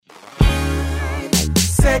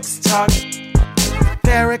Sex Talk with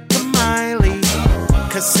Erica Miley.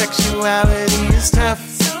 'Cause sexuality is tough.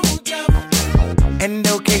 And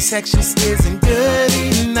okay, sex just isn't good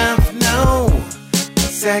enough. No.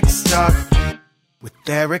 Sex Talk with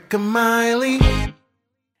Erica Miley.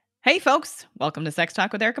 Hey folks, welcome to Sex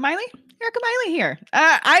Talk with Erica Miley. Erica Miley here.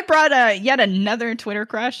 I brought yet another Twitter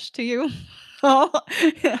crush to you.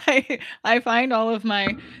 I find all of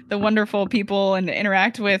the wonderful people and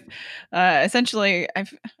interact with. Essentially, I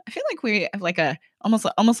feel like we have like a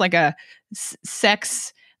almost like a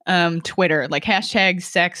sex Twitter, like hashtag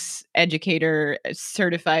sex educator,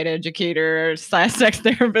 certified educator / sex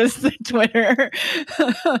therapist Twitter.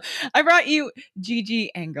 I brought you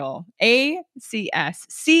Gigi Engel, ACS,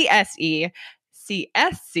 CSE,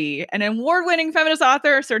 an award-winning feminist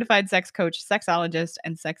author, certified sex coach, sexologist,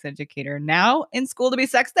 and sex educator, now in school to be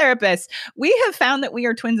sex therapist. We have found that we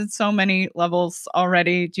are twins at so many levels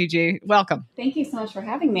already. Gigi, welcome. Thank you so much for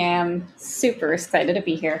having me. I'm super excited to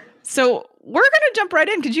be here. So we're going to jump right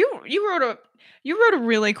in because you wrote a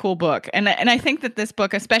really cool book, and I think that this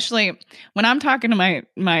book, especially when I'm talking to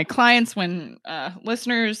my clients, when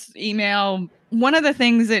listeners email, one of the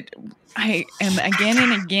things that I am again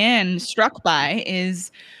and again struck by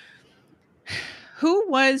is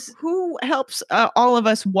who helps all of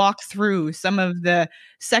us walk through some of the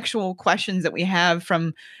sexual questions that we have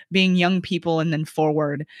from being young people and then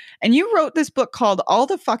forward. And you wrote this book called All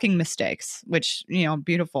the Fucking Mistakes, which,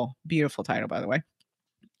 beautiful, beautiful title, by the way.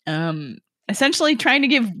 Essentially trying to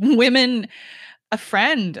give women a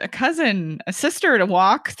friend, a cousin, a sister to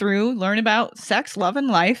walk through, learn about sex, love, and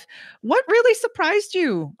life. What really surprised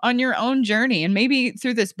you on your own journey, and maybe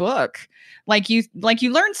through this book? Like you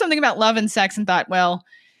learned something about love and sex and thought, well,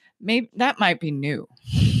 maybe that might be new.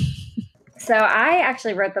 So I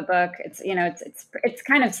actually wrote the book. It's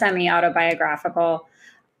kind of semi-autobiographical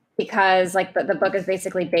because like the book is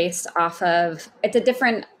basically based off of, it's a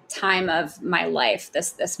different time of my life,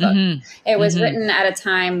 this book. Mm-hmm. It was written at a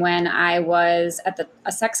time when I was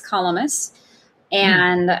a sex columnist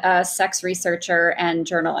and a sex researcher and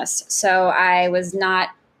journalist. So I was not,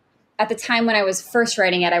 at the time when I was first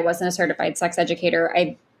writing it, I wasn't a certified sex educator.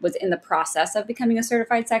 I was in the process of becoming a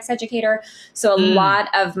certified sex educator. So a lot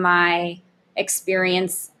of my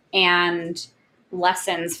experience and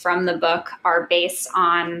lessons from the book are based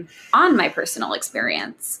on my personal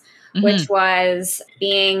experience. Which was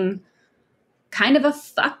being kind of a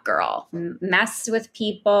fuck girl, messed with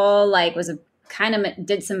people, like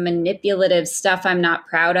did some manipulative stuff I'm not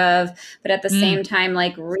proud of, but at the same time,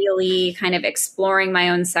 like really kind of exploring my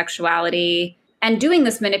own sexuality and doing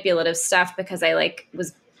this manipulative stuff because I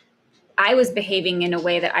was behaving in a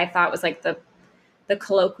way that I thought was like the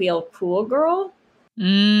colloquial cool girl.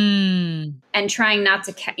 And trying not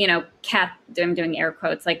to, I'm doing air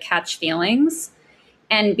quotes, like catch feelings.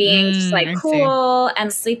 And being just like cool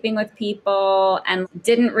and sleeping with people, and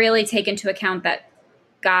didn't really take into account that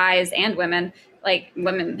guys and women,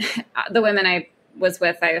 the women I was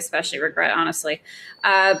with, I especially regret, honestly.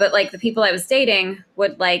 But like the people I was dating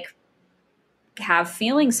would like have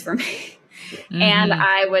feelings for me and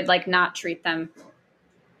I would like not treat them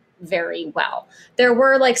very well. There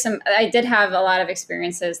were like I did have a lot of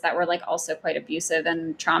experiences that were like also quite abusive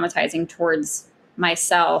and traumatizing towards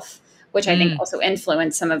myself, which I think also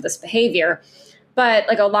influenced some of this behavior. But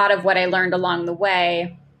like a lot of what I learned along the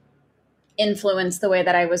way influenced the way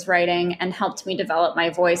that I was writing and helped me develop my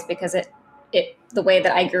voice because the way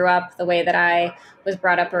that I grew up, the way that I was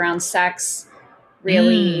brought up around sex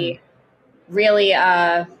really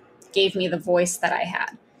gave me the voice that I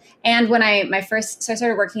had. And when I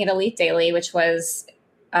started working at Elite Daily, which is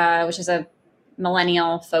a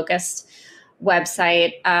millennial focused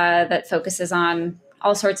website that focuses on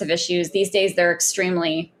all sorts of issues. These days, they're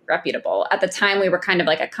extremely reputable. At the time, we were kind of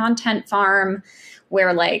like a content farm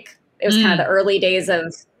where like it was kind of the early days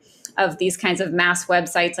of these kinds of mass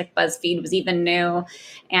websites, like BuzzFeed was even new.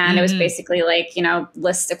 And it was basically like,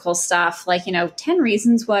 listicle stuff, like, 10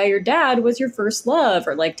 reasons why your dad was your first love,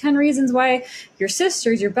 or like 10 reasons why your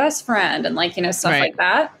sister's your best friend, and like, stuff like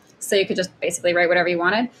that. So you could just basically write whatever you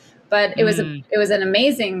wanted. But it was an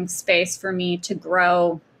amazing space for me to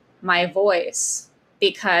grow my voice,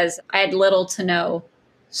 because I had little to no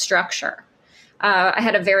structure. I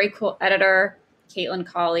had a very cool editor, Caitlin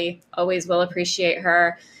Colley, always will appreciate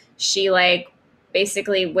her. She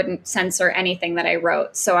basically wouldn't censor anything that I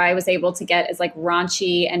wrote. So I was able to get as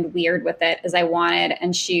raunchy and weird with it as I wanted,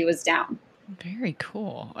 and she was down. Very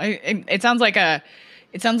cool. It sounds like a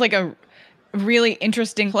really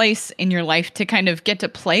interesting place in your life to kind of get to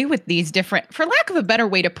play with these different, for lack of a better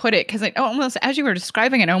way to put it, because it almost, as you were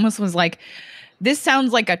describing it, almost was like this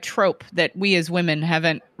sounds like a trope that we as women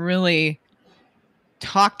haven't really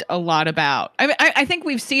talked a lot about. I think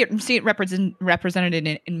we see it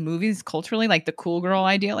represented in movies culturally, like the cool girl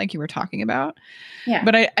idea, like you were talking about. Yeah.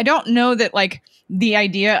 But I don't know that like the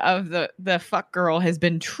idea of the fuck girl has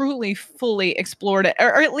been truly fully explored,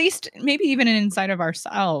 or at least maybe even inside of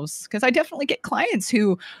ourselves. Because I definitely get clients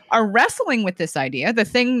who are wrestling with this idea. The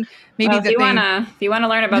thing maybe if you wanna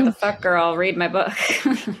learn about the fuck girl, read my book.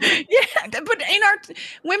 Yeah, but in our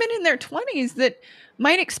women in their 20s that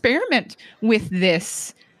might experiment with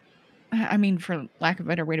this. I mean, for lack of a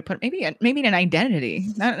better way to put it, maybe an identity.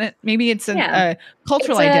 Maybe it's a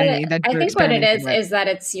cultural identity. That I think what it is that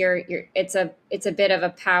it's it's a bit of a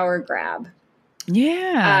power grab.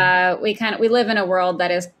 Yeah, we live in a world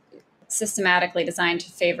that is systematically designed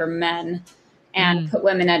to favor men and put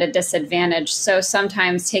women at a disadvantage. So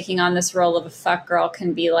sometimes taking on this role of a fuck girl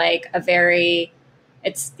can be like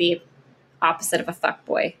it's the opposite of a fuck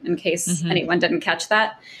boy, in case anyone didn't catch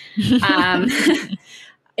that.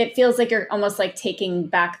 It feels like you're almost like taking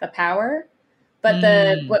back the power, but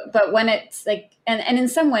but when it's like, and in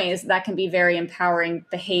some ways that can be very empowering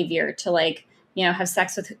behavior to like, have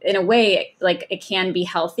sex with, in a way, like it can be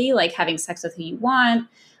healthy, like having sex with who you want,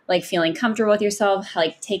 like feeling comfortable with yourself,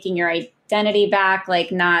 like taking your identity back,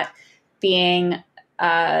 like not being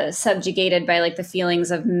subjugated by like the feelings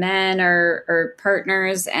of men or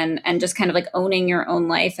partners, and just kind of like owning your own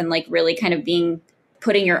life and like really kind of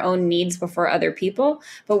putting your own needs before other people.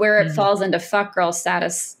 But where it falls into fuck girl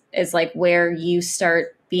status is like where you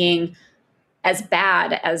start being as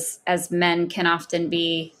bad as men can often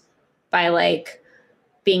be, by like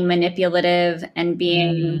being manipulative and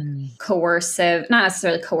being coercive, not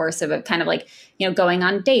necessarily coercive, but kind of like, going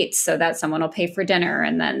on dates so that someone will pay for dinner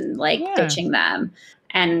and then like ditching them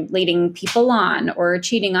and leading people on, or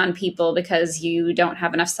cheating on people because you don't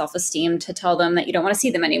have enough self-esteem to tell them that you don't want to see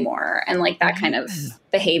them anymore. And like that kind of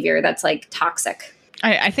behavior that's like toxic.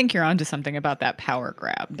 I think you're onto something about that power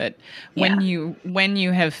grab, that when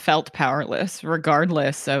you have felt powerless,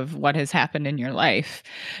 regardless of what has happened in your life,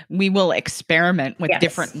 we will experiment with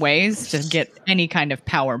different ways to get any kind of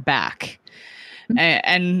power back.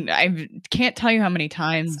 And I can't tell you how many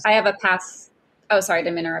times I have a past. Oh, sorry, I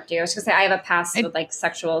didn't interrupt you. I was going to say I have a past with like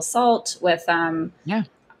sexual assault, with like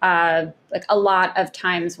a lot of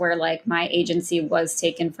times where like my agency was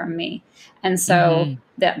taken from me, and so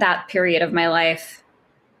that period of my life,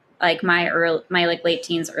 like my like late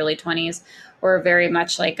teens, early 20s, were very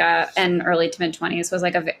much like and early to mid 20s was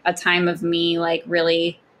like a time of me like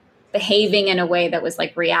really behaving in a way that was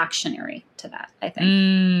like reactionary to that, I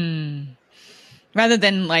think, rather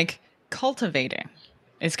than like cultivating.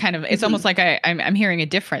 It's kind of, it's almost like I'm hearing a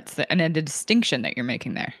difference and a distinction that you're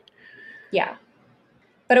making there. Yeah.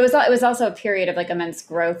 But it was also a period of like immense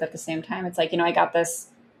growth at the same time. It's like, I got this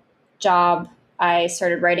job. I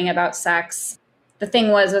started writing about sex. The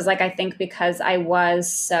thing was like, I think because I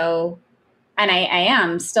was so, and I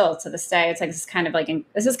am still to this day, it's like, this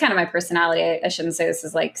is kind of my personality. I shouldn't say this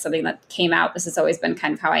is like something that came out. This has always been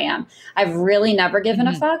kind of how I am. I've really never given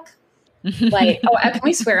a fuck. Like, can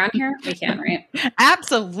we swear on here? We can, right?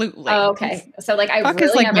 Absolutely. Oh, okay. So like, fuck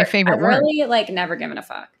is like my favorite word. Really like never given a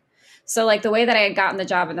fuck. So like the way that I had gotten the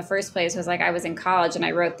job in the first place was like, I was in college and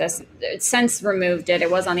I wrote this. It's since removed it.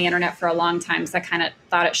 It was on the internet for a long time, so I kind of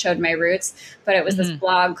thought it showed my roots. But it was this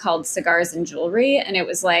blog called Cigars and Jewelry, and it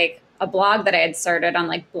was like a blog that I had started on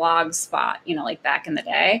like Blogspot, like back in the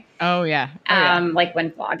day. Oh yeah. Like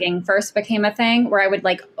when blogging first became a thing, where I would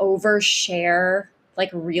like overshare like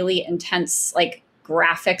really intense, like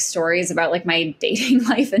graphic stories about like my dating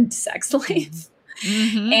life and sex life.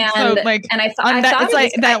 And so, like, and I thought it's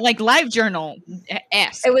like that, like Live Journal.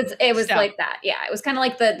 It was stuff. Like that. Yeah. It was kind of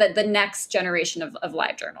like the next generation of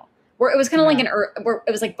Live Journal, where it was kind of like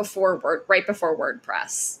it was like right before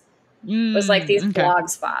WordPress. It was like these blog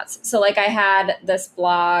spots. So like I had this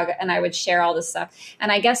blog and I would share all this stuff.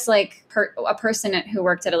 And I guess like a person who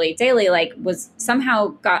worked at Elite Daily, like was somehow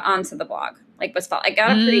got onto the blog. Like I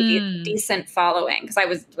got a pretty decent following because I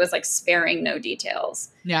was like sparing no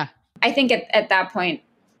details. Yeah. I think at that point,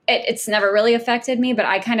 it's never really affected me, but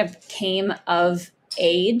I kind of came of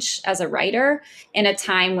age as a writer in a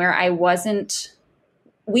time where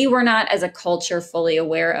we were not as a culture fully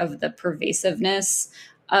aware of the pervasiveness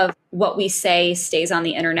of what we say stays on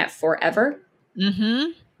the internet forever.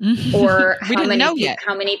 Or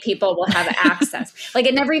how many people will have access. Like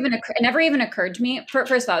it never even occurred to me.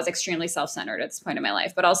 First of all, I was extremely self-centered at this point in my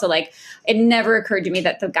life, but also like it never occurred to me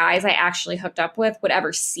that the guys I actually hooked up with would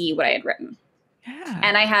ever see what I had written. Yeah.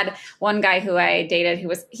 And I had one guy who I dated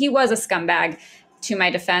he was a scumbag, to my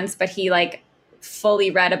defense, but he like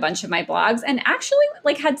fully read a bunch of my blogs and actually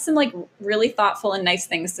like had some like really thoughtful and nice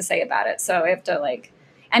things to say about it. So I have to like,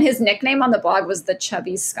 and his nickname on the blog was the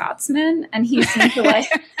Chubby Scotsman. And he seemed to like,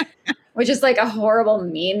 which is like a horrible,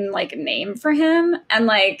 mean like name for him. And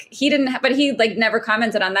like, he didn't, but he like never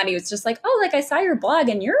commented on that. He was just like, oh, like I saw your blog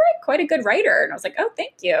and you're like quite a good writer. And I was like, oh,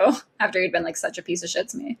 thank you. After he'd been like such a piece of shit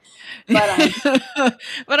to me. But,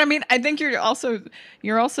 but I mean, I think you're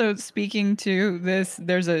also speaking to this.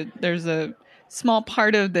 There's a small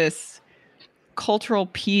part of this cultural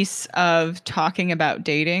piece of talking about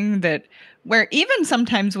dating that where even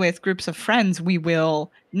sometimes with groups of friends, we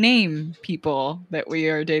will name people that we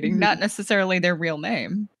are dating, not necessarily their real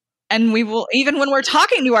name. And we will, even when we're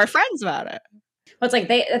talking to our friends about it. Well, it's like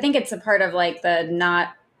I think it's a part of like I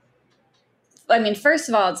mean, first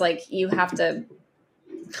of all, it's like you have to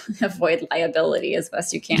avoid liability as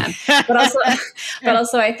best you can. But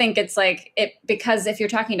also I think it's like because if you're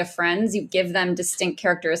talking to friends, you give them distinct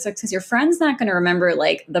characteristics because your friend's not going to remember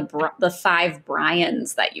like the 5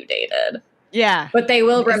 Brians that you dated. Yeah. But they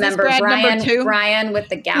will remember Brian with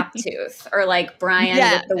the gap tooth or like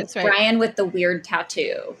Brian Brian with the weird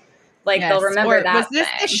tattoo. Like they'll remember that. Was this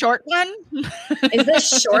the short one? Is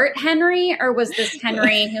this short Henry or was this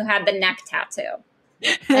Henry who had the neck tattoo?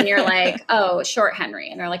 And you're like, oh, short Henry.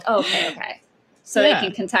 And they're like, oh, okay. So they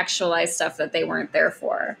can contextualize stuff that they weren't there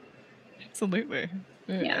for. Absolutely.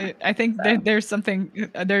 Yeah. I think there's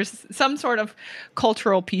some sort of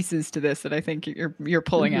cultural pieces to this that I think you're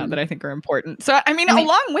pulling out that I think are important. So, I mean,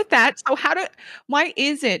 along with that, so why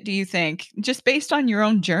is it, do you think, just based on your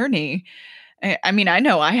own journey? I mean, I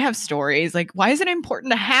know I have stories. Like, why is it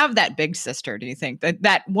important to have that big sister, do you think?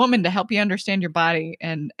 That woman to help you understand your body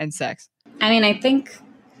and sex? I mean, I think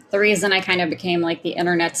the reason I kind of became like the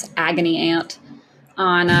internet's agony aunt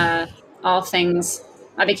on all things,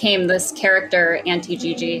 I became this character, Auntie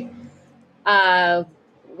Gigi,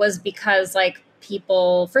 was because like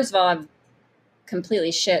people, first of all, I've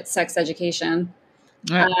completely shit sex education.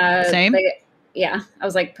 Same. I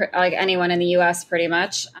was like anyone in the U.S. pretty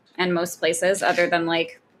much, and most places other than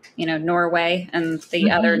like, Norway and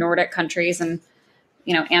the other Nordic countries and,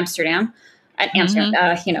 Amsterdam.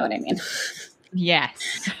 Amsterdam, you know what I mean?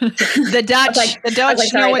 Yes. The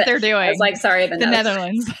Dutch know what they're doing. I was like, sorry, the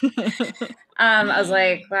Netherlands. I was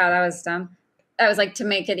like, wow, that was dumb. I was like, to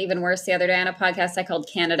make it even worse, the other day on a podcast, I called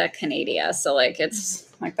Canada Canada. So like,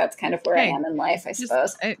 it's like, that's kind of where I am in life, I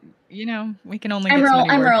suppose. We can only I'm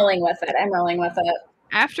rolling with it. I'm rolling with it.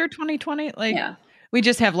 After 2020, we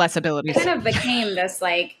just have less abilities. I kind of became this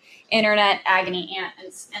like internet agony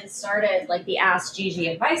aunt and started like the Ask Gigi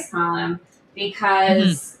advice column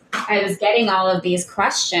because I was getting all of these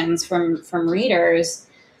questions from readers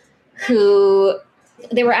who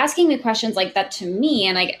they were asking me questions like that to me.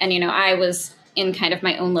 And I was in kind of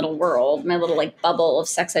my own little world, my little like bubble of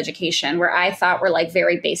sex education where I thought were like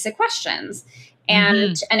very basic questions.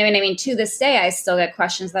 And I mean, to this day, I still get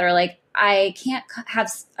questions that are like, I can't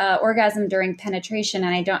have orgasm during penetration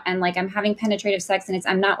and I'm having penetrative sex and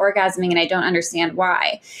I'm not orgasming and I don't understand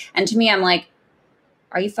why. And to me, I'm like,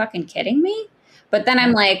 are you fucking kidding me? But then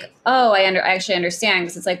I'm like, oh, I actually understand,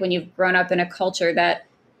 because it's like when you've grown up in a culture that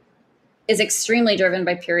is extremely driven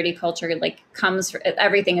by purity culture, like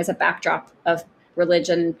everything is a backdrop of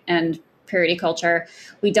religion and purity culture.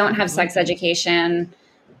 We don't have sex education.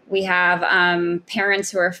 We have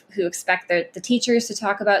parents who expect the teachers to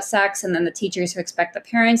talk about sex, and then the teachers who expect the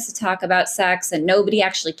parents to talk about sex, and nobody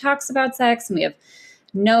actually talks about sex. And we have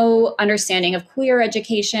no understanding of queer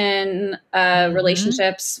education,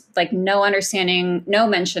 relationships, like no understanding, no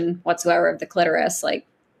mention whatsoever of the clitoris, like,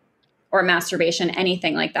 or masturbation,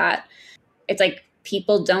 anything like that. It's like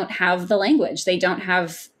people don't have the language. They don't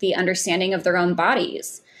have the understanding of their own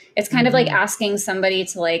bodies. It's kind of like asking somebody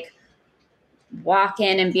to like walk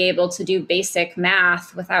in and be able to do basic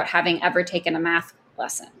math without having ever taken a math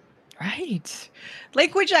lesson. Right.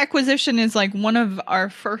 Language acquisition is like one of our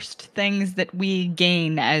first things that we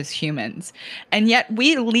gain as humans. And yet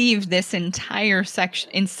we leave this entire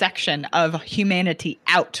section of humanity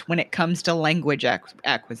out when it comes to language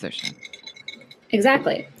acquisition.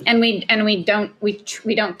 Exactly. And we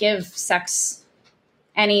don't give sex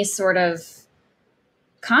any sort of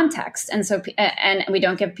context. And so, and we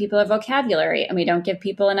don't give people a vocabulary, and we don't give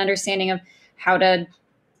people an understanding of how to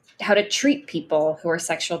treat people who are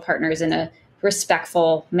sexual partners in a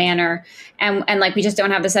respectful manner. And like, we just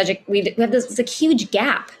don't have this we have this like huge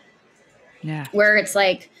gap. Yeah. Where it's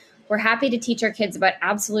like, we're happy to teach our kids about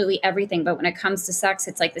absolutely everything, but when it comes to sex,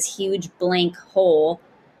 it's like this huge blank hole,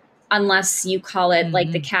 unless you call it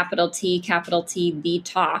like the capital T, the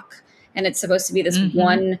talk. And it's supposed to be this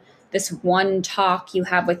one this one talk you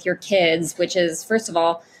have with your kids, which is, first of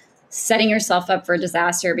all, setting yourself up for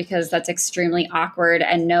disaster, because that's extremely awkward,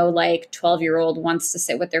 and no like 12-year-old wants to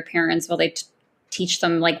sit with their parents while they teach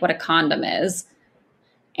them like what a condom is.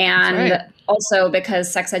 And right. Also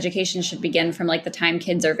because sex education should begin from like the time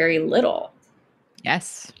kids are very little.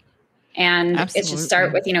 Yes. And Absolutely. It should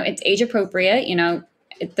start with, it's age appropriate,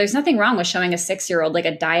 there's nothing wrong with showing a 6-year-old like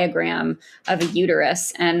a diagram of a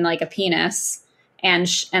uterus and like a penis and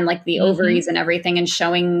like the ovaries and everything, and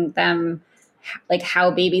showing them like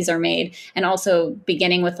how babies are made, and also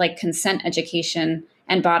beginning with like consent education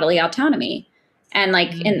and bodily autonomy. And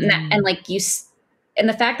like, and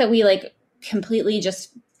the fact that we like completely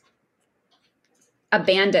just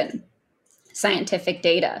abandon scientific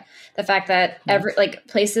data, the fact that like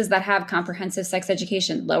places that have comprehensive sex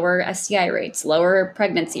education, lower STI rates, lower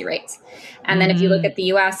pregnancy rates. And then if you look at the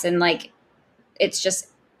US, and like, it's just,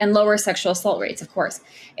 and lower sexual assault rates, of course,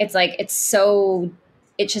 it's like,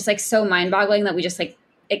 it's just like so mind boggling that we just like,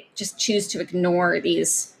 just choose to ignore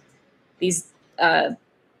these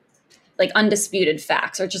like undisputed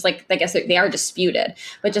facts, or just like, I guess they are disputed,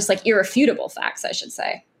 but just like irrefutable facts, I should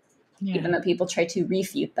say. Yeah. Even though people try to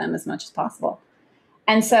refute them as much as possible.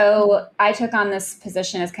 And so I took on this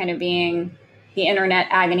position as kind of being the internet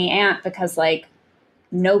agony aunt, because like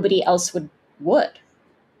nobody else would.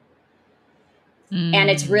 And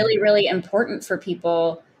it's really, really important for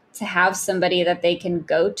people to have somebody that they can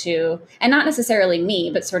go to, and not necessarily me,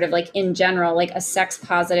 but sort of like in general, like a sex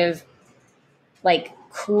positive, like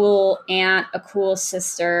cool aunt, a cool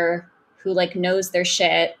sister who like knows their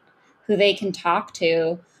shit, who they can talk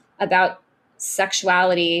to about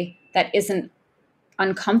sexuality that isn't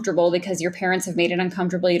uncomfortable because your parents have made it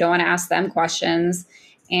uncomfortable. You don't want to ask them questions.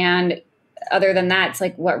 And other than that, it's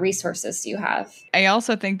like, what resources do you have? I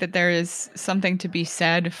also think that there is something to be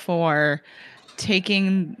said for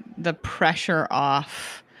taking the pressure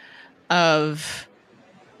off of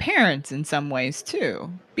parents in some ways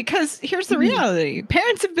too, because here's the reality.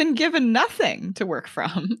 Parents have been given nothing to work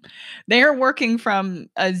from. They are working from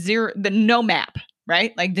no map,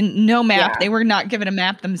 right? Like no map. Yeah. They were not given a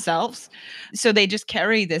map themselves. So they just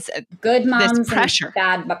carry this good moms, this pressure.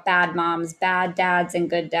 And bad moms, bad dads and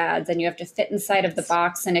good dads. And you have to fit inside of the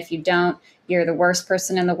box. And if you don't, you're the worst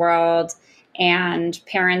person in the world. And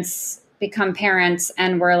parents become parents,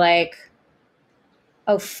 and we're like,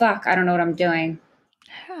 oh fuck, I don't know what I'm doing.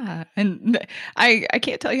 Yeah. And I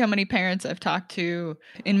can't tell you how many parents I've talked to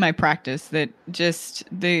in my practice that just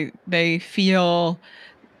they feel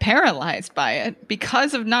paralyzed by it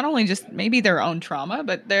because of not only just maybe their own trauma,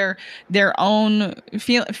 but their own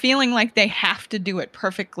feeling like they have to do it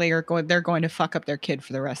perfectly, or they're going to fuck up their kid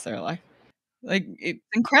for the rest of their life. Like, it's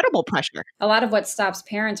incredible pressure. A lot of what stops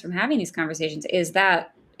parents from having these conversations is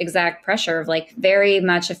that exact pressure of like very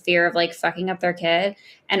much a fear of like fucking up their kid,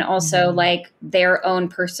 and also like their own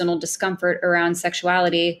personal discomfort around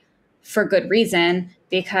sexuality for good reason,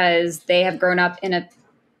 because they have grown up in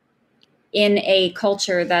a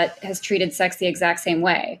culture that has treated sex the exact same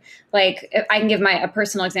way. Like, I can give a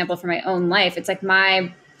personal example from my own life. It's like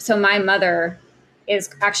my mother is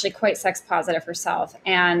actually quite sex positive herself,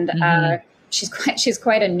 and she's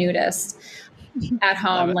quite a nudist at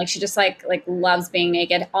home. Like, she just like loves being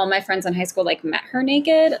naked. All my friends in high school like met her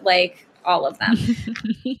naked, like all of them.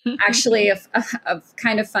 Actually, a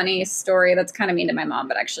kind of funny story that's kind of mean to my mom,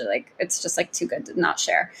 but actually like it's just like too good to not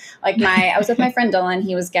share. Like I was with my friend Dylan.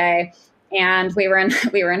 He was gay. And we were in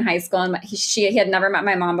high school, and he had never met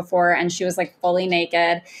my mom before, and she was like fully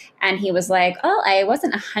naked. And he was like, "Oh, I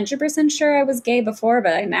wasn't 100% sure I was gay before,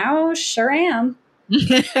 but now sure am." And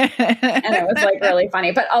it was like really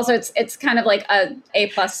funny, but also it's kind of like a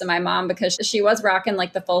plus to my mom, because she was rocking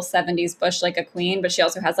like the full 70s bush like a queen, but she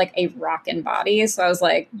also has like a rockin' body. So I was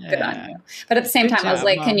like, good on you. But at the same time, I was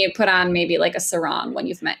like, Mom, can you put on maybe like a sarong when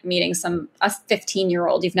you've meeting a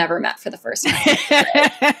 15-year-old you've never met for the first time?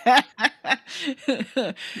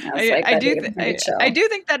 I do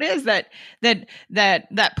think that is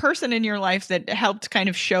that person in your life that helped kind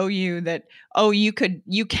of show you that, oh, you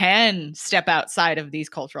can step outside of these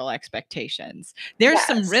cultural expectations. There's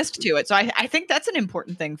some risk to it. So I think that's an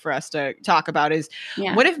important thing for us to talk about is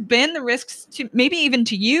what have been the risks to maybe even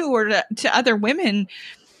to you or to other women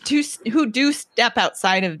who do step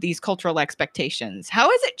outside of these cultural expectations. How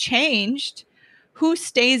has it changed who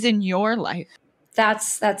stays in your life?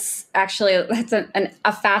 That's actually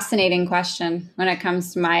a fascinating question when it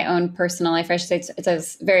comes to my own personal life. I should say it's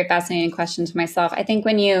a very fascinating question to myself. I think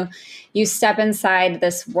when you step inside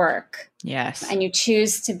this work, yes, and you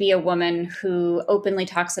choose to be a woman who openly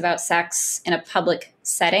talks about sex in a public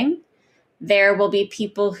setting, there will be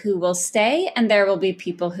people who will stay and there will be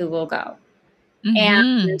people who will go. Mhm.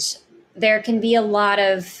 And there can be a lot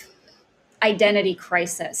of identity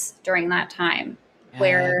crisis during that time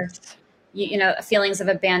where, Yes. you know, feelings of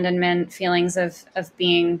abandonment, feelings of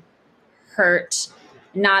being hurt,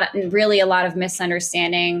 not really a lot of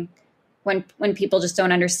misunderstanding when people just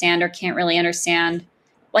don't understand or can't really understand.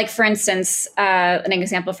 Like, for instance, an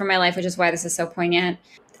example from my life, which is why this is so poignant.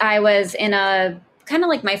 I was in a kind of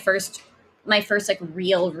like my first like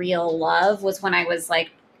real love was when I was like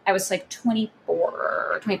 24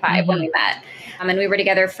 or 25 when we met. And we were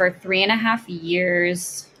together for 3.5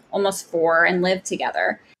 years, almost 4, and lived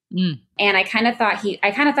together. Mm. And I kind of thought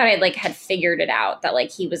I like had figured it out, that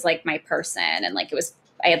like he was like my person, and like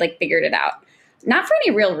I had like figured it out. Not for any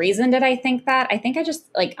real reason did I think that. I think I just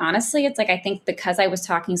like, honestly, it's like, I think because I was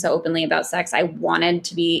talking so openly about sex, I wanted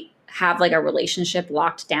to have like a relationship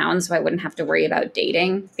locked down so I wouldn't have to worry about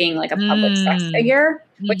dating, being like a public sex figure,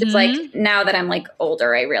 which is like, now that I'm like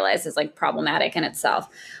older, I realize is like problematic in itself.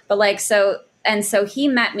 But like, so he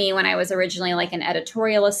met me when I was originally like an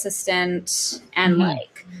editorial assistant and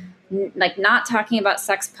like not talking about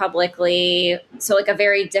sex publicly. So like a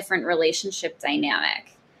very different relationship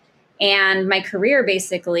dynamic. And my career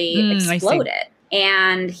basically exploded.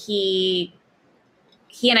 And he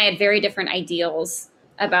and I had very different ideals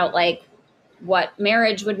about like what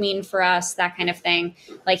marriage would mean for us, that kind of thing.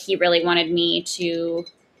 Like, he really wanted me to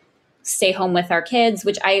stay home with our kids,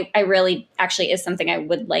 which I really actually is something I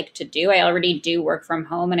would like to do. I already do work from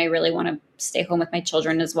home and I really want to stay home with my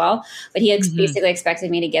children as well. But he basically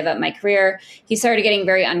expected me to give up my career. He started getting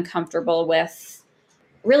very uncomfortable with,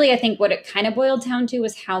 really, I think what it kind of boiled down to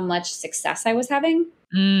was how much success I was having.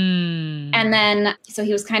 And then, so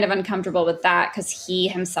he was kind of uncomfortable with that because he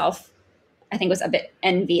himself, I think, was a bit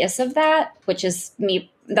envious of that, which is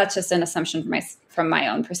me. That's just an assumption from my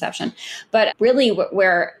own perception. But really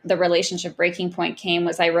where the relationship breaking point came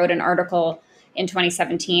was I wrote an article in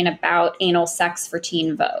 2017 about anal sex for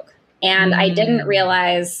Teen Vogue. And I didn't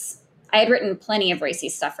realize I had written plenty of racy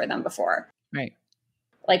stuff for them before. Right.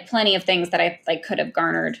 Like plenty of things that I like could have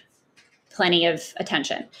garnered plenty of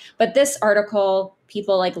attention. But this article,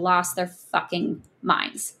 people like lost their fucking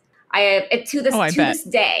minds. To this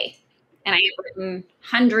day, and I have written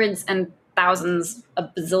hundreds and thousands, a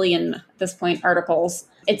bazillion at this point, articles.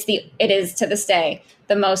 It is to this day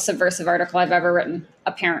the most subversive article I've ever written,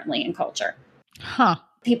 apparently, in culture. Huh.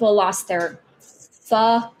 People lost their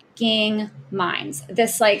fucking minds.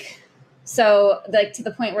 This like, so like to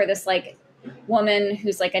the point where this like woman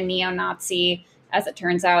who's like a neo-Nazi, as it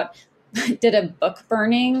turns out, did a book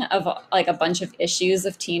burning of like a bunch of issues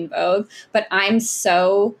of Teen Vogue. But I'm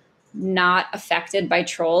so not affected by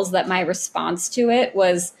trolls that my response to it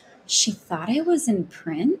was, she thought I was in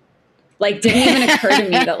print. Like, didn't even occur to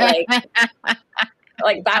me that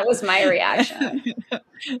like that was my reaction.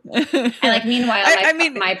 And like, meanwhile,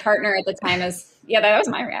 my partner at the time is, that was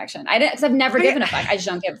my reaction. I didn't, because I've never given a fuck. I just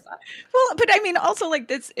don't give a fuck. Well, but I mean, also like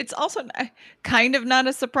this, it's also kind of not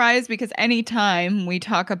a surprise because anytime we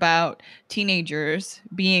talk about teenagers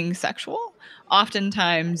being sexual,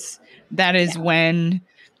 oftentimes that is when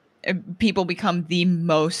people become the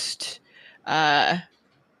most, I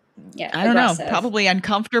don't know, probably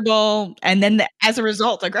uncomfortable. And then as a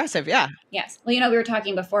result, aggressive. Yeah. Yes. Well, we were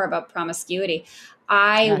talking before about promiscuity.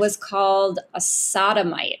 I was called a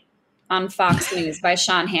sodomite on Fox News by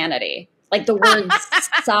Sean Hannity. Like the word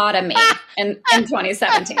sodomy in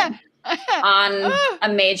 2017 on a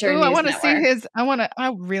major news network.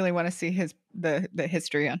 I really want to see the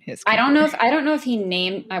history on his computer. I don't know if he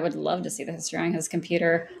named, I would love to see the history on his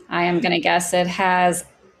computer. I am going to guess it has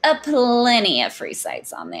plenty of free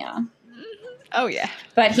sites on there. Oh yeah.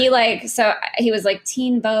 But he was like,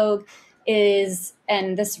 Teen Vogue is,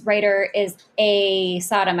 and this writer is a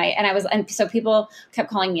sodomite. And so people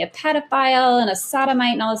kept calling me a pedophile and a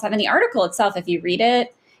sodomite and all this stuff. And the article itself, if you read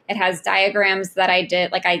it, it has diagrams that I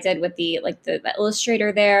did with the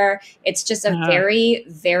illustrator there. It's just a very,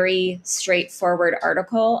 very straightforward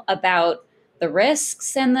article about the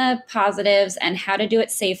risks and the positives and how to do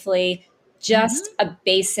it safely. Just a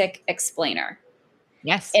basic explainer.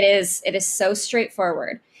 Yes. It is so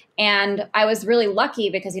straightforward. And I was really lucky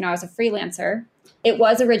because, I was a freelancer. It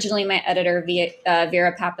was originally my editor,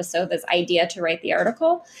 Vera Papasova's idea to write the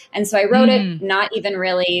article. And so I wrote it, I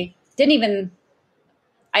didn't even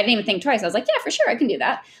think twice. I was like, yeah, for sure, I can do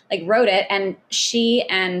that. Like, wrote it. And she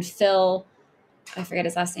and Phil, I forget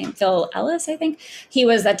his last name, Phil Ellis, I think. He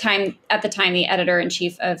was at the time the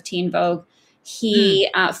editor-in-chief of Teen Vogue.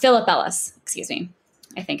 Philip Ellis, excuse me,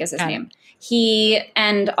 I think is his name. He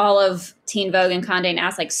and all of Teen Vogue and Condé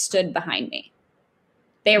Nast stood behind me.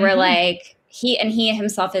 They were like, he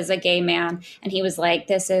himself is a gay man. And he was like,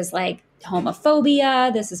 this is like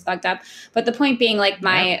homophobia. This is fucked up. But the point being, like,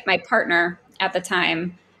 my partner at the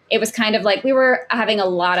time, it was kind of like we were having a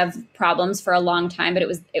lot of problems for a long time, but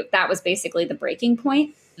that was basically the breaking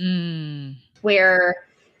point where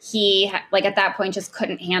he, like, at that point just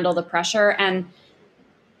couldn't handle the pressure. And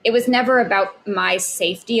it was never about my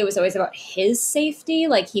safety. It was always about his safety.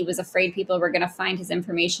 Like, he was afraid people were going to find his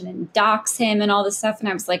information and dox him and all this stuff. And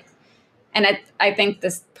I was like, and I think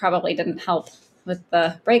this probably didn't help with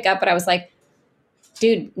the breakup, but I was like,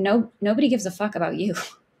 dude, nobody gives a fuck about you.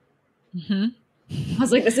 I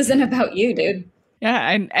was like, this isn't about you, dude.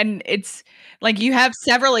 Yeah. And it's like, you have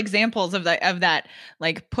several examples of that,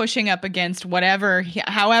 like pushing up against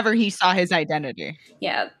however he saw his identity.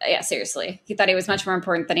 Yeah. Seriously. He thought he was much more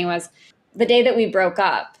important than he was. The day that we broke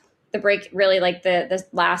up, the break, really, like the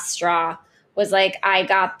last straw was like, I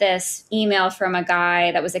got this email from a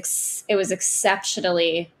guy that was, it was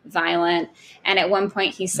exceptionally violent. And at one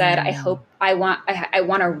point he said, I'm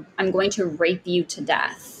going to rape you to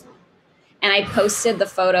death. And I posted the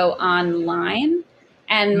photo online,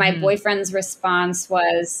 and my boyfriend's response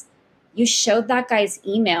was, you showed that guy's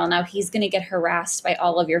email. Now he's going to get harassed by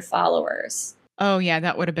all of your followers. Oh yeah.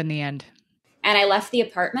 That would have been the end. And I left the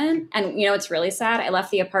apartment, and it's really sad. I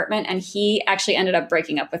left the apartment, and he actually ended up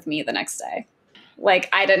breaking up with me the next day. Like,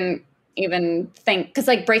 I didn't even think, because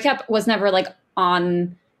like breakup was never like I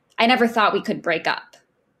never thought we could break up,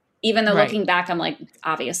 even though looking back, I'm like,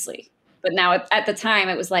 obviously. But now at the time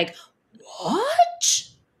it was like, what?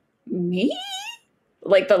 Me?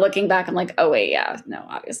 Like, but looking back, I'm like, oh wait, yeah, no,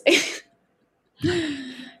 obviously.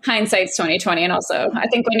 Hindsight's 2020. And also I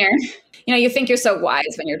think when you're, you think you're so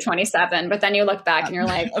wise when you're 27, but then you look back and you're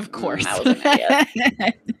like, of course, I was an idiot.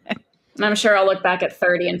 And I'm sure I'll look back at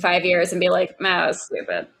 30 in 5 years and be like, man, that was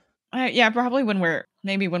stupid. Yeah, probably when we're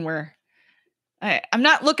I'm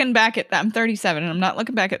not looking back at that. I'm 37 and I'm not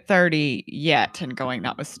looking back at 30 yet and going,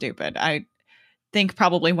 that was stupid. I think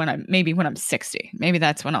probably when I'm 60, maybe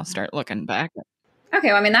that's when I'll start looking back. Okay.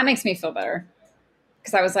 Well, I mean, that makes me feel better.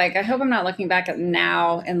 Cause I was like, I hope I'm not looking back at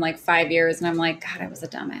now in like 5 years. And I'm like, God, I was a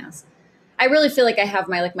dumbass. I really feel like I have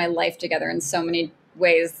my life together in so many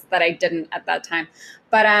ways that I didn't at that time.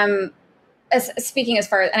 But, speaking as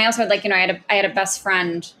far as, and I also had like, I had a best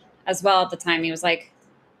friend as well at the time. He was like,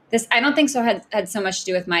 this, I don't think so had so much to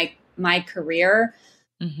do with my career,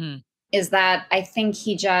 is that I think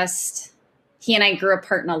he and I grew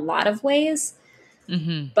apart in a lot of ways,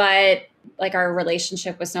 but like our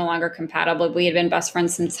relationship was no longer compatible. We had been best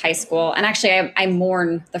friends since high school. And actually I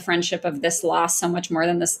mourn the friendship of this loss so much more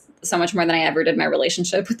than I ever did my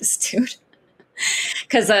relationship with this dude.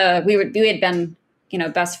 Cause we had been,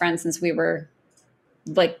 best friends since we were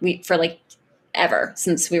ever,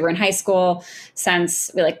 since we were in high school,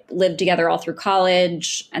 since we like lived together all through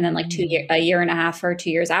college. And then like a year and a half or 2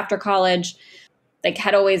 years after college, like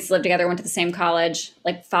had always lived together, went to the same college,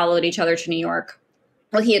 like followed each other to New York.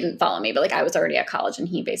 Well, he didn't follow me, but like I was already at college, and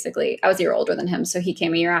I was a year older than him. So he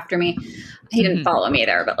came a year after me. He didn't follow me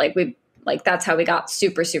there, but like that's how we got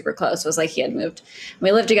super, super close, was like he had moved. And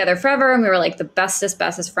we lived together forever, and we were like the bestest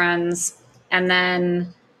friends. And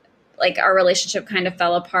then like our relationship kind of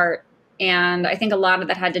fell apart. And I think a lot of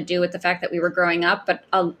that had to do with the fact that we were growing up, but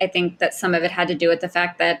I think that some of it had to do with the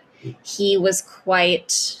fact that he was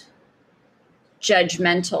quite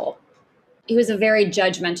judgmental. He was a very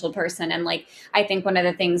judgmental person. And like, I think one of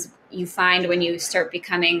the things you find when you start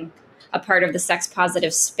becoming a part of the sex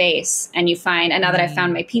positive space, and you find, and now that I've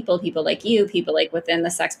found my people like you, people like within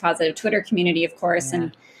the sex positive Twitter community, of course,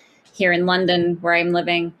 and here in London where I'm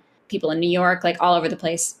living, people in New York, like all over the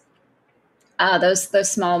place.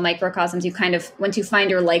 Those small microcosms, you kind of, once you find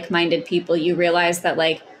your like-minded people, you realize that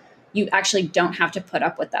like you actually don't have to put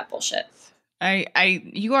up with that bullshit.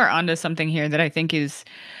 You are onto something here that I think is,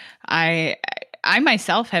 I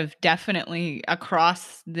myself have definitely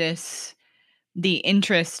across the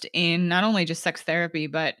interest in not only just sex therapy,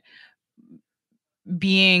 but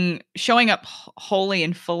showing up wholly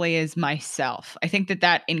and fully as myself. I think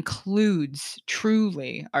that includes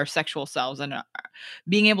truly our sexual selves, and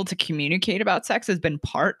being able to communicate about sex has been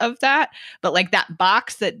part of that. But like that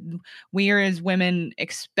box that we are as women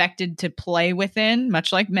expected to play within,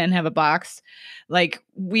 much like men have a box, like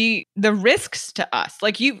the risks to us,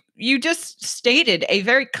 like you just stated a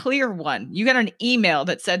very clear one. You got an email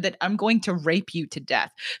that said that I'm going to rape you to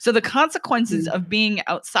death. So the consequences of being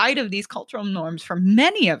outside of these cultural norms for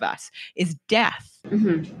many of us is death.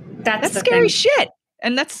 That's scary shit.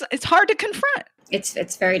 And it's hard to confront.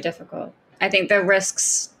 It's very difficult. I think the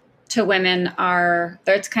risks to women are,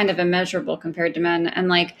 it's kind of immeasurable compared to men. And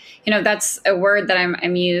like, you know, that's a word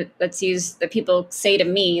that that's used, that people say to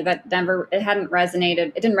me that it hadn't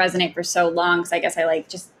resonated. It didn't resonate for so long. Cause I guess I like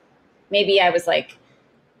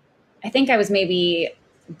I think I was maybe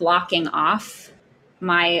blocking off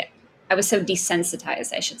I was so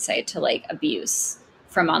desensitized, I should say, to like abuse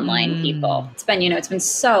from online people. It's been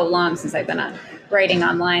so long since I've been writing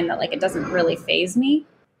online that like, it doesn't really faze me.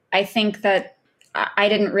 I think that I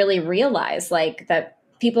didn't really realize like that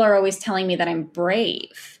people are always telling me that I'm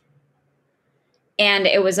brave. And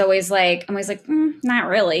it was always like, not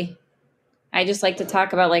really. I just like to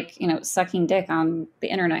talk about like, you know, sucking dick on the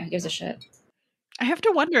internet. Who gives a shit? I have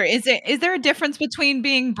to wonder, is there a difference between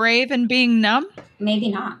being brave and being numb? Maybe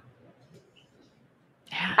not.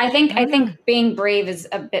 I think being brave is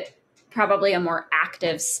a bit, probably a more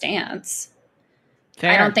active stance.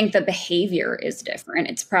 Fair. I don't think the behavior is different.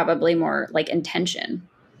 It's probably more like intention.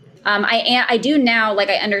 I do now, like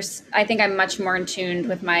I think I'm much more in tune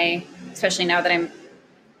with especially now that I'm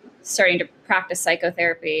starting to practice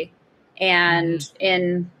psychotherapy and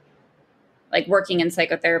in like working in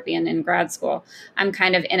psychotherapy and in grad school, I'm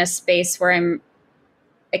kind of in a space where I'm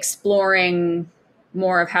exploring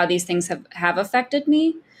more of how these things have affected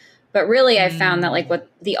me. But really I found that like what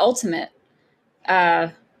the ultimate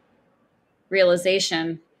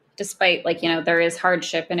realization, despite like, you know, there is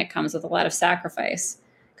hardship and it comes with a lot of sacrifice,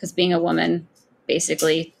 because being a woman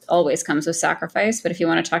basically always comes with sacrifice. But if you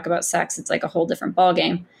want to talk about sex, it's like a whole different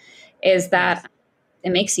ballgame, is that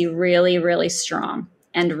it makes you really, really strong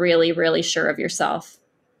and really, really sure of yourself.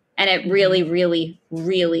 And it really, really,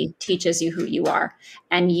 really teaches you who you are.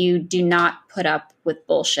 And you do not put up with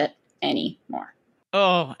bullshit anymore.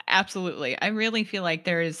 Oh, absolutely. I really feel like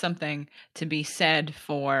there is something to be said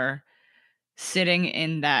for sitting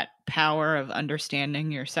in that power of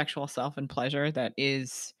understanding your sexual self and pleasure. That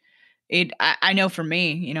is it. I know for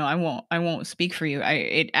me, you know, I won't speak for you.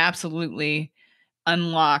 It absolutely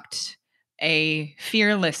unlocked a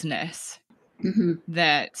fearlessness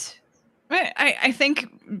that I think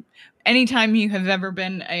anytime you have ever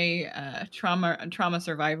been a trauma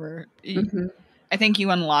survivor, I think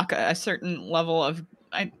you unlock a certain level of,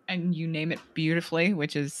 and you name it beautifully,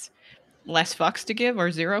 which is less fucks to give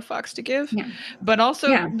or zero fucks to give. Yeah. But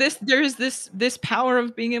also there's this power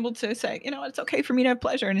of being able to say, you know, it's okay for me to have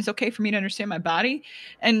pleasure and it's okay for me to understand my body.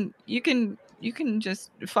 And you can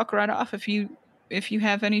just fuck right off if you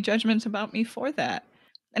have any judgments about me for that.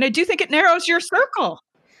 And I do think it narrows your circle.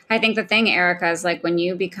 I think the thing, Erica, is like when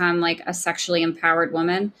you become like a sexually empowered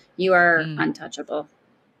woman, you are untouchable.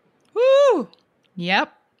 Woo!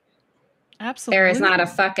 Yep. Absolutely. There is not a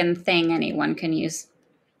fucking thing anyone can use.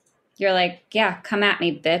 You're like, yeah, come at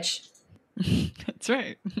me, bitch. That's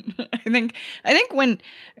right. I think when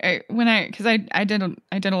because I did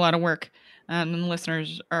a lot of work, and the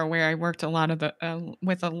listeners are aware I worked a lot of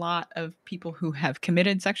with a lot of people who have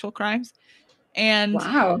committed sexual crimes, and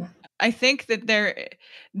wow. I think that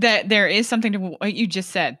there is something to what you just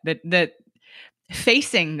said, that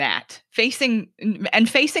facing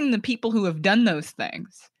the people who have done those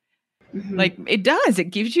things, like it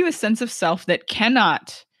gives you a sense of self that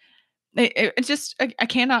cannot. I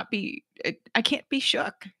can't be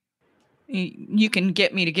shook. You can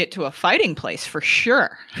get me to get to a fighting place for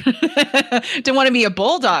sure. To want to be a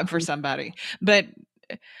bulldog for somebody, but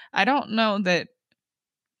I don't know that.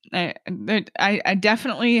 I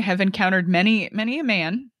definitely have encountered many a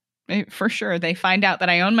man, for sure. They find out that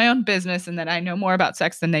I own my own business and that I know more about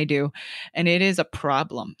sex than they do, and it is a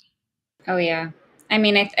problem. Oh yeah, I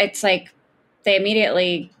mean it's like they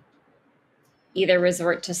immediately either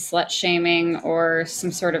resort to slut shaming or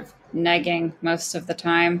some sort of negging most of the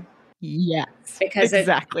time. Yes, because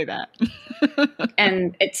exactly that.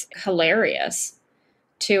 And it's hilarious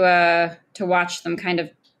to watch them kind of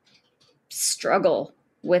struggle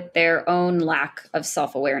with their own lack of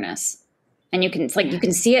self-awareness. And you can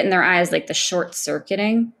see it in their eyes, like the short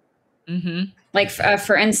circuiting. Like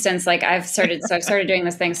for instance, like I've started doing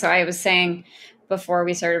this thing. So I was saying before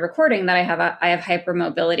we started recording that I have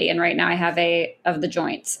hypermobility, and right now I have of the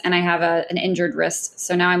joints, and I have an injured wrist.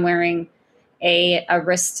 So now I'm wearing a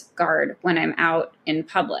wrist guard when I'm out in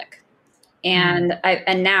public. And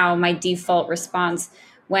now my default response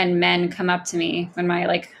when men come up to me, when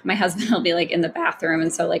my husband will be like in the bathroom,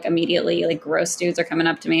 and so like immediately like gross dudes are coming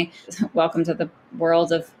up to me, welcome to the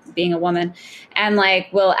world of being a woman, and like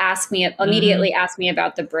will immediately ask me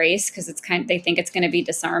about the brace, because they think it's going to be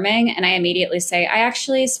disarming, and I immediately say, I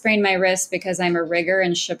actually sprained my wrist because I'm a rigger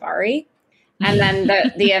in shibari, and then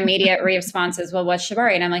the immediate response is, well, what's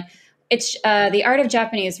shibari? And I'm like, it's the art of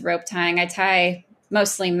Japanese rope tying. I tie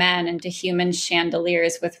mostly men, into human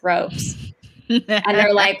chandeliers with ropes. And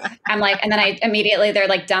they're like, I'm like, and then I immediately, they're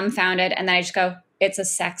like dumbfounded. And then I just go, it's a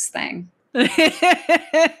sex thing. And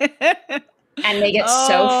they get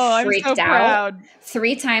so freaked out. Proud.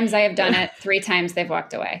 3 times I have done it. 3 times they've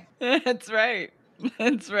walked away. That's right.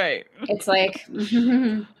 That's right. It's like,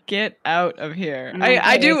 get out of here.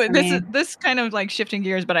 I do. This kind of like shifting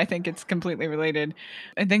gears, but I think it's completely related.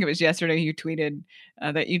 I think it was yesterday you tweeted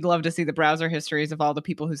that you'd love to see the browser histories of all the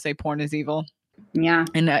people who say porn is evil. Yeah,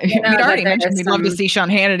 and we'd already mentioned we'd love to see Sean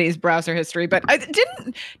Hannity's browser history, but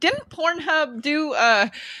didn't Pornhub do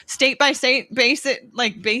state by state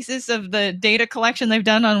basis of the data collection they've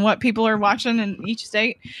done on what people are watching in each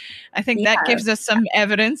state? I think that gives us some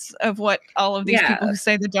evidence of what all of these people who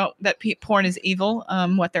say that porn is evil,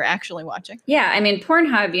 what they're actually watching. Yeah, I mean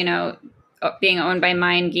Pornhub, being owned by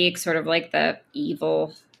MindGeek, sort of like the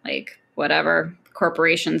evil, like whatever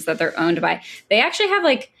corporations that they're owned by. They actually have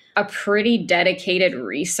like a pretty dedicated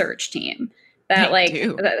research team that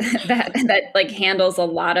that handles a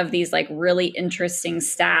lot of these like really interesting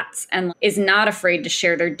stats and is not afraid to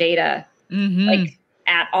share their data like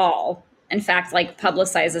at all. In fact, like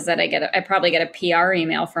publicizes that I probably get a PR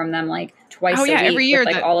email from them like twice a week every year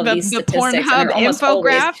with like all of these statistics. Pornhub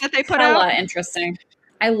infograph that they put out. Interesting.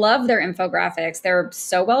 I love their infographics. They're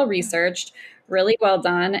so well researched, really well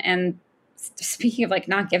done, and speaking of like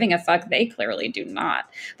not giving a fuck, they clearly do not.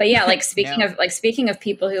 But yeah, like speaking of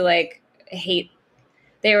people who like hate,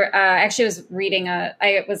 they were actually I was reading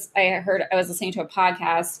I was listening to a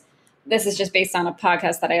podcast. This is just based on a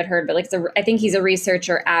podcast that I had heard, but like I think he's a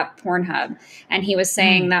researcher at Pornhub, and he was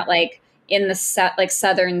saying that like in the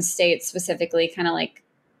southern states specifically, kind of like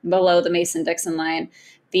below the Mason-Dixon line,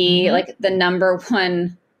 the like the number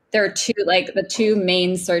one, there are the two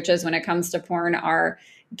main searches when it comes to porn are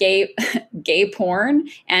gay porn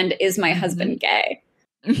and is my husband gay.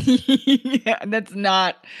 Yeah, that's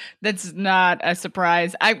not a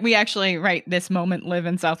surprise. We actually right this moment live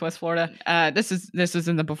in Southwest Florida. This is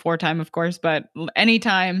in the before time, of course, but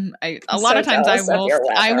anytime I will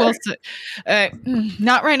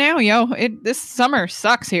not right now, this summer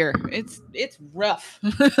sucks here. It's rough.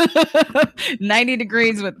 90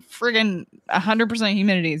 degrees with friggin' 100%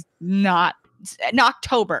 humidity is not in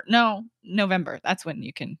October. No, November. That's when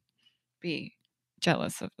you can be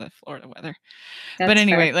jealous of the Florida weather. But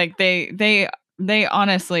anyway, fair. Like they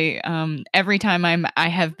honestly, every time I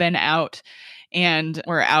have been out and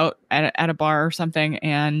we're out at a bar or something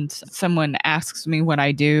and someone asks me what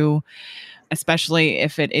I do, especially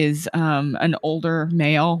if it is an older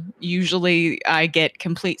male, usually I get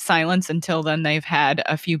complete silence until then they've had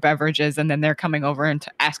a few beverages and then they're coming over and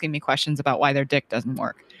asking me questions about why their dick doesn't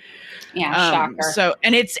work. Yeah, shocker. So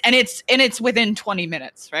and it's within 20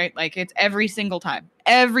 minutes, right? Like it's every single time.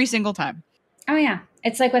 Oh yeah,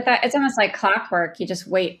 it's like with that. It's almost like clockwork. You just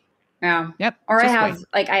wait. Yeah. Yep. Or I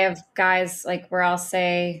have guys like where I'll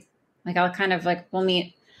say like I'll kind of like we'll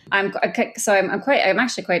meet. I'm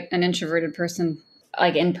actually quite an introverted person,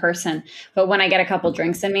 like in person. But when I get a couple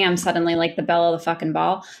drinks in me, I'm suddenly like the belle of the fucking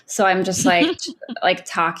ball. So I'm just like like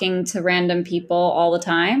talking to random people all the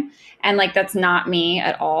time, and like that's not me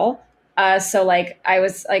at all. So like I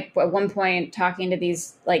was like at one point talking to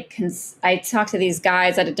these I talked to these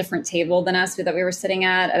guys at a different table than us that we were sitting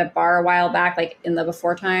at a bar a while back, like in the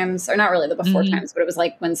before times, or not really the before times, but it was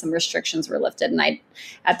like when some restrictions were lifted. And I,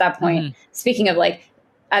 at that point, speaking of like,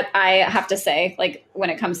 I have to say, like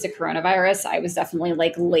when it comes to coronavirus, I was definitely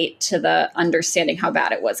like late to the understanding how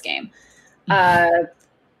bad it was game,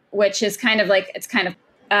 which is kind of like, it's kind of,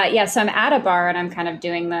 so I'm at a bar and I'm kind of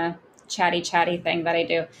doing the chatty thing that I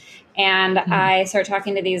do. And I start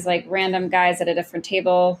talking to these like random guys at a different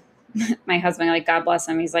table. My husband, like, God bless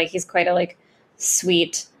him. He's quite a like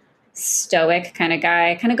sweet, stoic kind of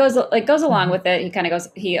guy. Kind of goes along with it.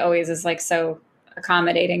 He always is like so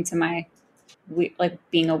accommodating to my like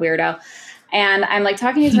being a weirdo. And I'm like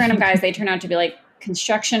talking to these random guys. They turn out to be like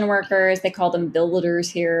construction workers. They call them builders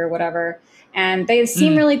here, whatever. And they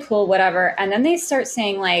seem really cool, whatever. And then they start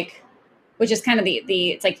saying like, which is kind of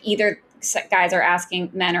it's like either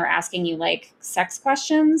men are asking you like sex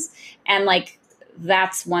questions, and like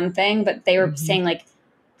that's one thing, but they were saying like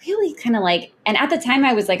really kind of like, and at the time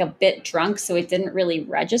I was like a bit drunk, so it didn't really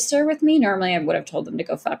register with me. Normally I would have told them to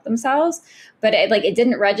go fuck themselves, but it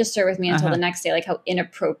didn't register with me until the next day, like how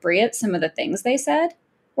inappropriate some of the things they said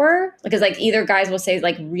were. Because like either guys will say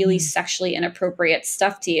like really sexually inappropriate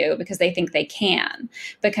stuff to you because they think they can,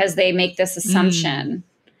 because they make this assumption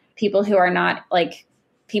people who are not like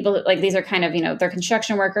people like these are kind of, they're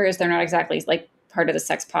construction workers. They're not exactly like part of the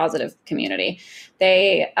sex positive community.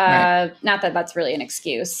 They, not that that's really an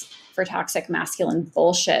excuse for toxic masculine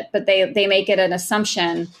bullshit, but they make it an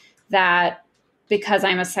assumption that because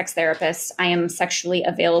I'm a sex therapist, I am sexually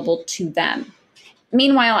available to them.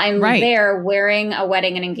 Meanwhile, I'm there wearing a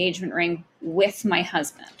wedding and engagement ring with my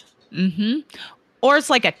husband. Mm-hmm. Or it's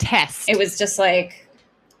like a test. It was just like,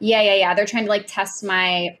 yeah. They're trying to like test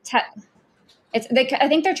my, I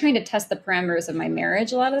think they're trying to test the parameters of my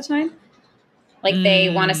marriage a lot of the time. Like they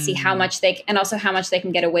want to see how much and also how much they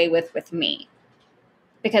can get away with me,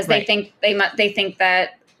 because they think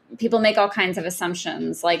that people make all kinds of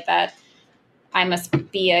assumptions, like that I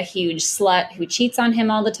must be a huge slut who cheats on him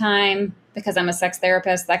all the time because I'm a sex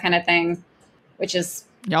therapist, that kind of thing, which is.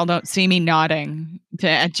 Y'all don't see me nodding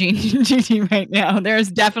at Gigi right now. There's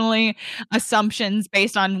definitely assumptions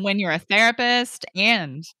based on when you're a therapist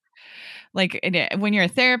and like when you're a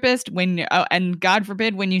therapist, and God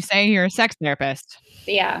forbid when you say you're a sex therapist.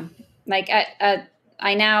 Yeah. Like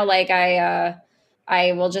I now, like I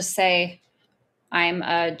will just say I'm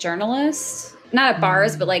a journalist, not at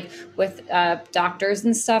bars, but like with doctors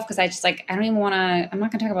and stuff. Cause I just like, I'm not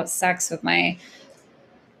going to talk about sex with my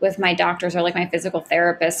doctors or like my physical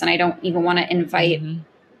therapist. And I don't even want to invite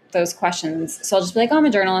those questions. So I'll just be like, oh, I'm a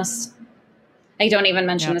journalist. I don't even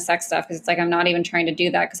mention the sex stuff because it's like, I'm not even trying to do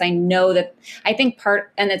that. Cause I know that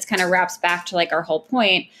and it's kind of wraps back to like our whole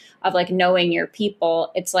point of like knowing your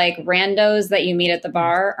people. It's like randos that you meet at the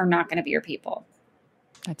bar are not going to be your people.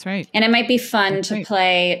 That's right. And it might be fun to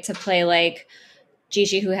play like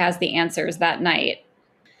Gigi who has the answers that night.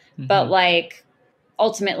 But like,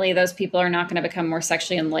 ultimately, those people are not going to become more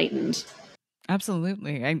sexually enlightened.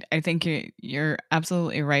 Absolutely. I think you're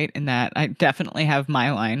absolutely right in that. I definitely have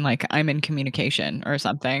my line, like I'm in communication or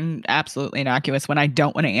something, absolutely innocuous, when I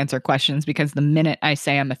don't want to answer questions, because the minute I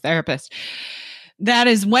say I'm a therapist, that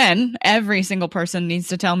is when every single person needs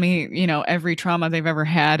to tell me, every trauma they've ever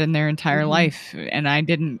had in their entire life. And I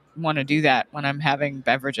didn't want to do that when I'm having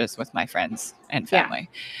beverages with my friends and family.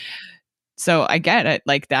 Yeah. So I get it,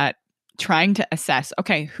 like that. Trying to assess,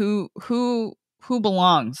 okay, who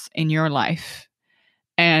belongs in your life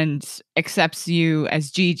and accepts you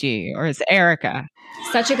as Gigi or as Erica.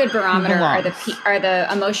 Such a good barometer are the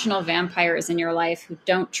emotional vampires in your life who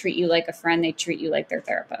don't treat you like a friend, they treat you like their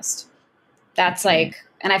therapist. That's like,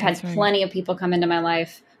 and I've had plenty of people come into my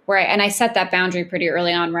life where I set that boundary pretty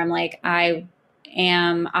early on where I'm like, I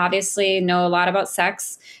am obviously know a lot about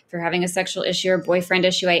sex. If you're having a sexual issue or boyfriend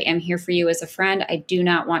issue, I am here for you as a friend. I do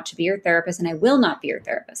not want to be your therapist and I will not be your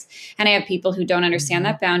therapist. And I have people who don't understand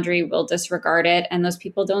that boundary, will disregard it. And those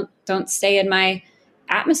people don't stay in my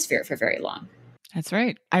atmosphere for very long. That's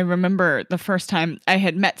right. I remember the first time I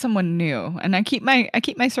had met someone new, and I keep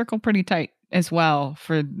my circle pretty tight as well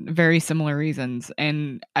for very similar reasons.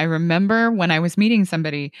 And I remember when I was meeting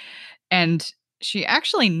somebody and she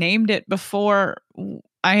actually named it before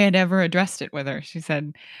I had ever addressed it with her. She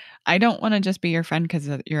said, I don't want to just be your friend because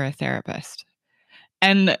you're a therapist.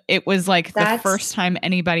 And it was like the first time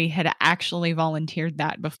anybody had actually volunteered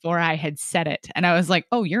that before I had said it. And I was like,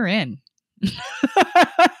 oh, you're in.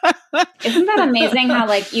 Isn't that amazing how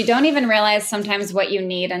like you don't even realize sometimes what you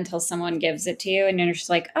need until someone gives it to you. And you're just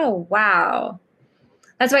like, oh, wow.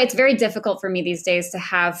 That's why it's very difficult for me these days to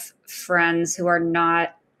have friends who are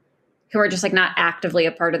just like not actively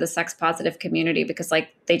a part of the sex positive community because like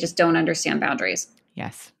they just don't understand boundaries.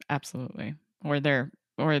 Yes, absolutely. Or they're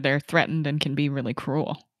threatened and can be really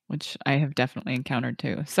cruel, which I have definitely encountered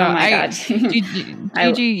too. So God.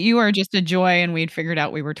 Gigi, you are just a joy, and we'd figured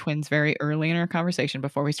out we were twins very early in our conversation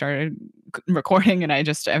before we started recording, and I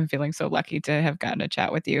just am feeling so lucky to have gotten to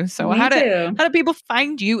chat with you. So how do people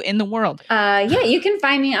find you in the world? You can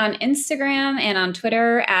find me on Instagram and on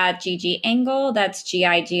Twitter at Gigi Engle. That's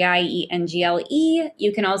GIGIENGLE.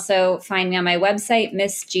 You can also find me on my website,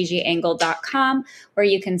 MissGigiEngle.com, where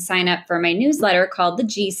you can sign up for my newsletter called The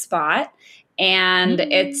G Spot. And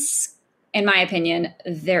it's, in my opinion,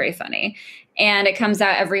 very funny. And it comes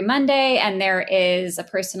out every Monday, and there is a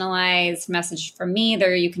personalized message from me.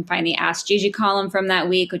 There you can find the Ask Gigi column from that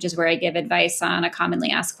week, which is where I give advice on a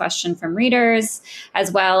commonly asked question from readers,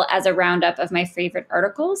 as well as a roundup of my favorite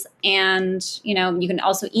articles. And, you can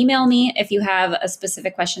also email me if you have a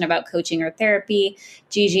specific question about coaching or therapy,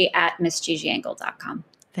 Gigi@MissGigiEngle.com.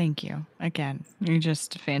 Thank you. Again, you're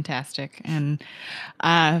just fantastic. And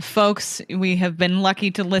folks, we have been lucky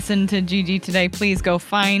to listen to Gigi today. Please go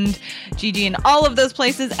find Gigi in all of those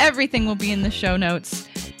places. Everything will be in the show notes.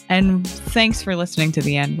 And thanks for listening to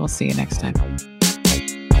the end. We'll see you next time.